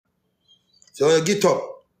So when you get up,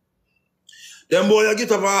 them boy you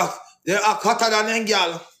get up, they are hotter than them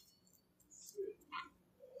girl.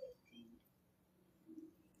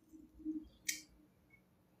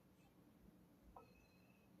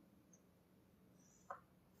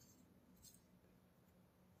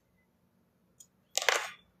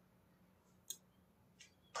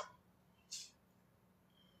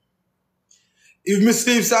 If me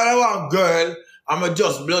sleep so I want girl, I'ma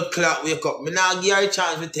just blood clot wake up. Me not give her a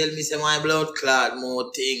chance to tell me say my blood clot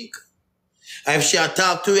more think. And if she a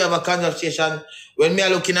talk to you, have a conversation, when me a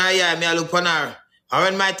look in her ear, me a look on her. And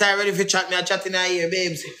when my time ready for chat, me a chat in her ear,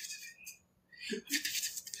 babes.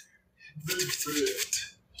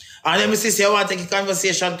 And then me say, I want to take a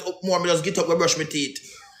conversation up more, me just get up and brush my teeth.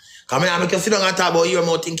 Because I make you sit down and talk about your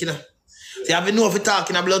mouth thinking. See, I've been know if you talk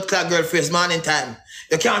in a blood clot girl face morning time.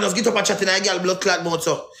 You can't just get up and chat in a girl blood clot mouth.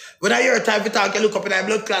 So when I hear her time to talk, you look up in her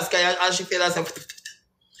blood clot sky and she feel herself.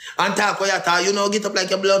 And talk when you talk, you know, get up like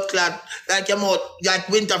your blood clot, like your mouth, like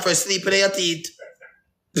winter for sleeping in your teeth.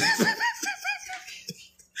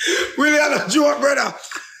 Really, I'm a joke, brother.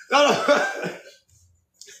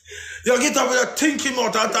 You get up with your thinking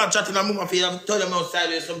mouth and start chatting and move my feet and turn them outside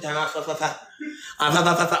with sometimes.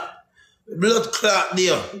 Blood clot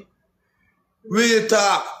there. Real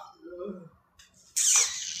talk.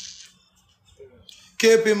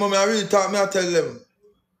 Keep him, mommy, I really talk, me I tell them.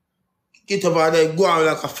 Get up and they go on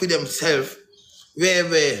like a for themselves.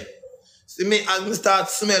 Where. See me, as me start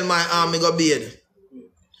smell my arm, me go beard.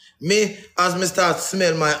 Me, as me start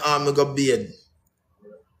smell my arm, me go beard.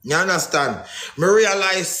 You understand? Me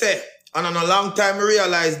realize, say, and in a long time, me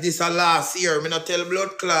realize this last year, me not tell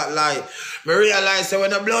blood clot lie. Me realize, say,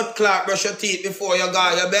 when a blood clot brush your teeth before you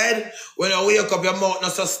go to your bed, when you wake up, your mouth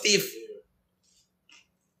not so stiff.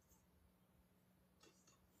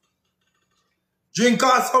 Drink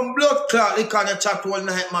out some blood clot, lick on your chat all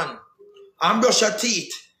night, man. And brush your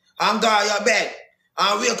teeth. And go to your bed.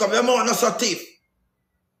 And wake up, your mouth not so stiff.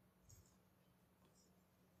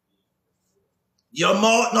 Your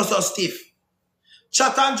mouth not so stiff.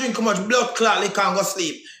 Chat and drink how much blood clot, lick and go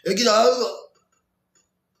sleep. You get a...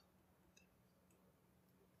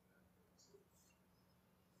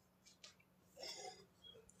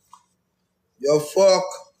 You fuck.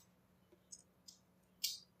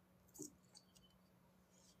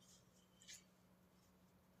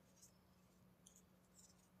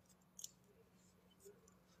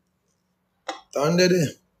 Thunder there.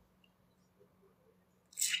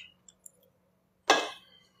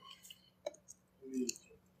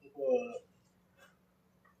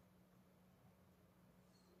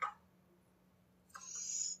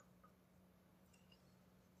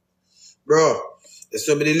 Bro, there's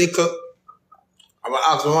somebody little. I'm gonna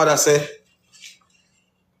ask my mother say,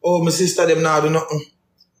 oh, my sister them now do nothing.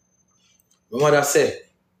 My mother say,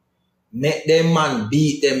 make them man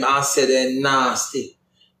beat them and say they nasty.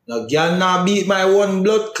 Now girl now beat my one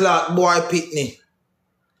blood clot boy pitney.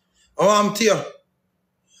 I want to tell you.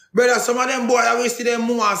 Brother, some of them boy I wish them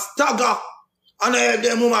move stagger and I help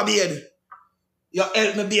them move my beard. You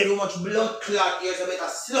help me beard with much blood clot here, so better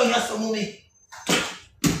slow your some mommy.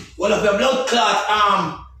 One of your blood clot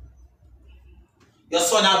arm. Your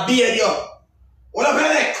son a beard you. One of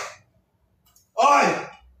your neck. Oi.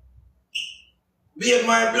 Beard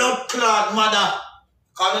my blood clot mother.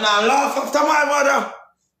 Cause you not laugh after my mother.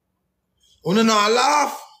 You not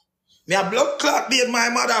laugh. Me a blood clot beard my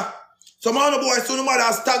mother. Some other boys so the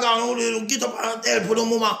mother stagger and get up and help for the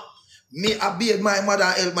mama. Me a beard my mother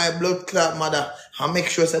and help my blood clot mother. And make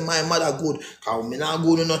sure say my mother good. Cause me not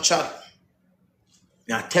good in no chat.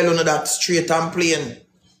 I tell you that straight and plain.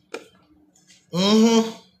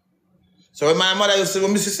 So when my mother used to,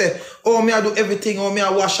 when me say, oh, me I do everything, oh, me I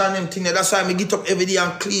wash and everything. That's why I get up every day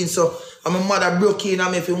and clean. So and my mother broke in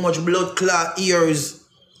and me feel much blood clot ears.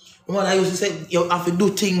 My mother used to say, you have to do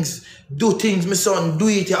things, my son, do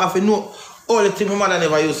it. You have to know. All the things my mother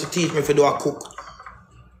never used to teach me if you do a cook.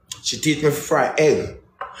 She teach me to fry egg.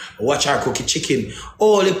 Watch her cook chicken.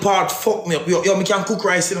 All the part fuck me up. Yo, me can cook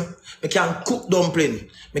rice, you know. Me can cook dumpling.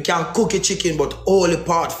 Me can cook a chicken, but all the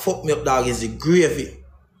part fuck me up, dog, is the gravy.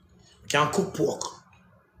 Me can cook pork.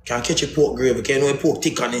 Can catch a pork gravy. Can know pork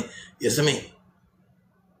thick on it. You see me?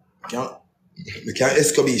 Me can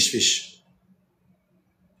escabeche fish.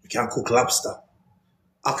 Me can cook lobster.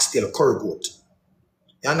 Oxtail, curry goat.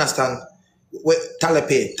 You understand?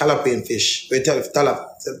 Talapin fish. Talapin.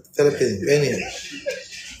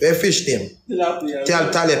 Where fish name? Tilapia.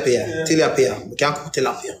 We can cook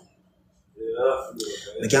tilapia.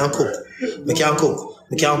 We can cook.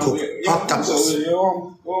 Hot tacos.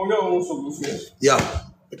 Yeah.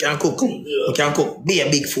 We can cook. Be a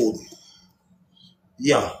big food.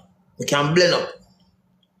 Yeah. We can blend up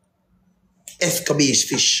escabeche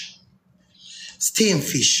fish, steamed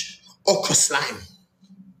fish, okra slime.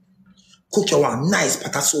 Cook your one nice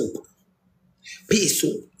pot of soup, pea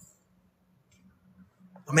soup.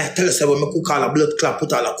 I tell you, when I cook all the blood clot,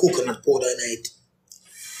 put all the coconut powder in it.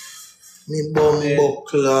 Me bumbo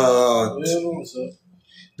clot.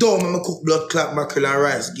 Don't when I cook blood clot mackerel and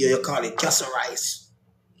rice, give you call it castle rice.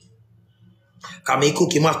 Because me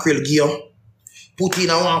cook mackerel, give you, put in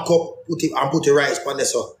a 1 cup, put it and put the rice on there,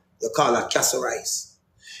 so you call it castle rice.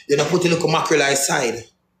 Then you put a little mackerel inside.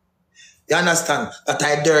 You understand? That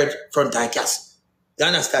I dirt front I castle. You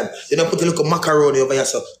understand? You don't put a little macaroni over here,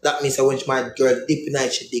 so that means that when my girl deep in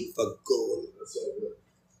night, she dig for gold.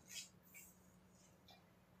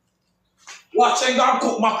 Watch them go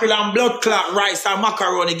cook mackerel and blood clot rice and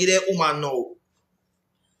macaroni, give them woman now.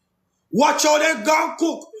 Watch how they go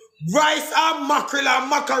cook rice and mackerel and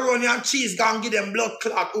macaroni and cheese, go and give them blood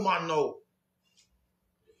clot woman now.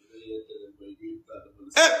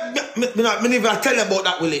 Me never tell them about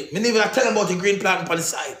that, Willie. Me never tell them about the green plant on the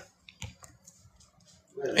side.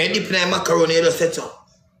 And deep in the macaroni, you just set up.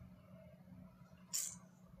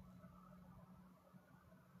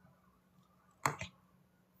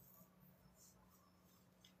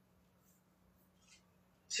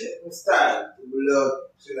 Check my style. Blood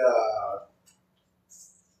clot.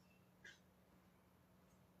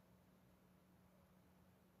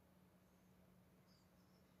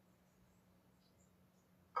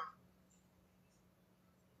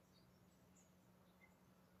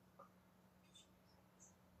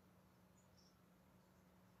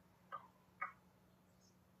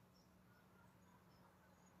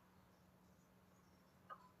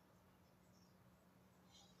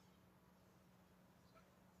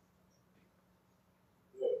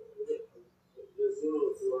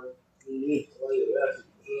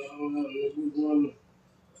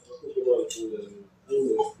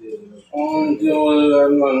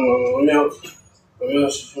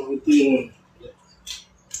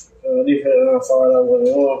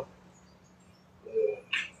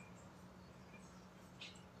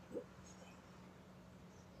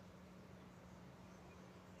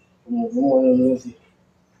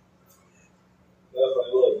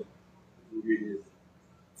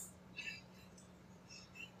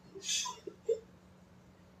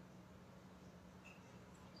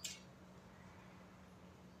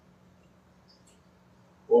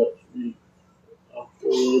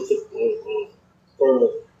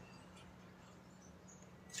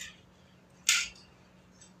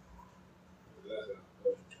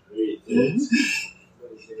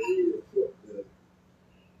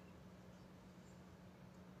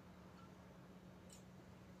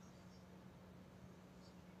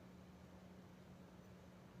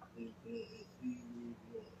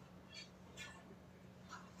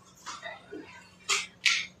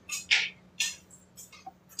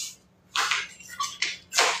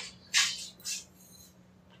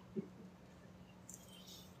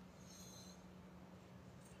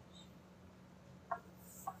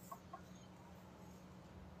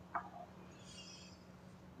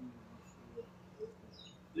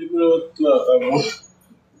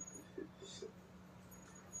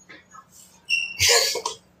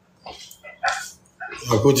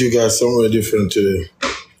 I'll put you guys somewhere different today.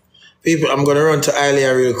 People, I'm gonna run to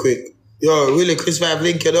Ilia real quick. Yo, really, Chris 5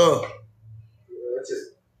 link you though.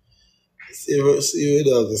 See you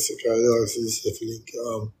dog, see link.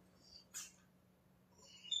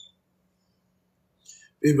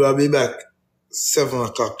 People, I'll be back 7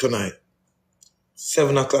 o'clock tonight.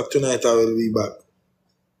 7 o'clock tonight I will be back.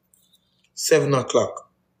 7 o'clock.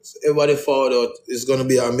 So everybody forward out. It's gonna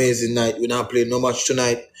be an amazing night. We're not playing no match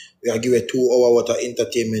tonight. We are giving 2 hours worth of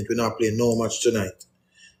entertainment. We're not playing no match tonight.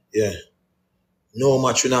 Yeah. No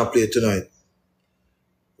match we're not playing tonight.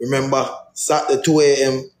 Remember, Saturday 2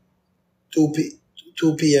 a.m.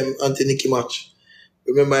 2 p.m. Anti-Nicky match.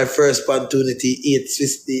 Remember my first opportunity, 8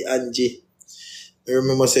 Swiss Angie. I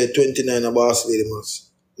remember say 29 a boss lady match.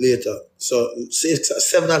 Later. So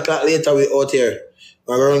 7 o'clock later we out here.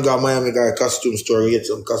 I'm going to go to Miami guy costume store and get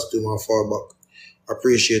some costume and fall back.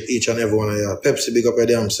 Appreciate each and every one of y'all. Pepsi, big up your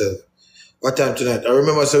damn self. What time tonight? I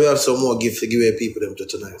remember so we have some more gifts to give away people them to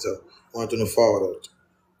tonight. So I want to know forward out.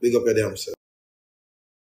 Big up your damn self.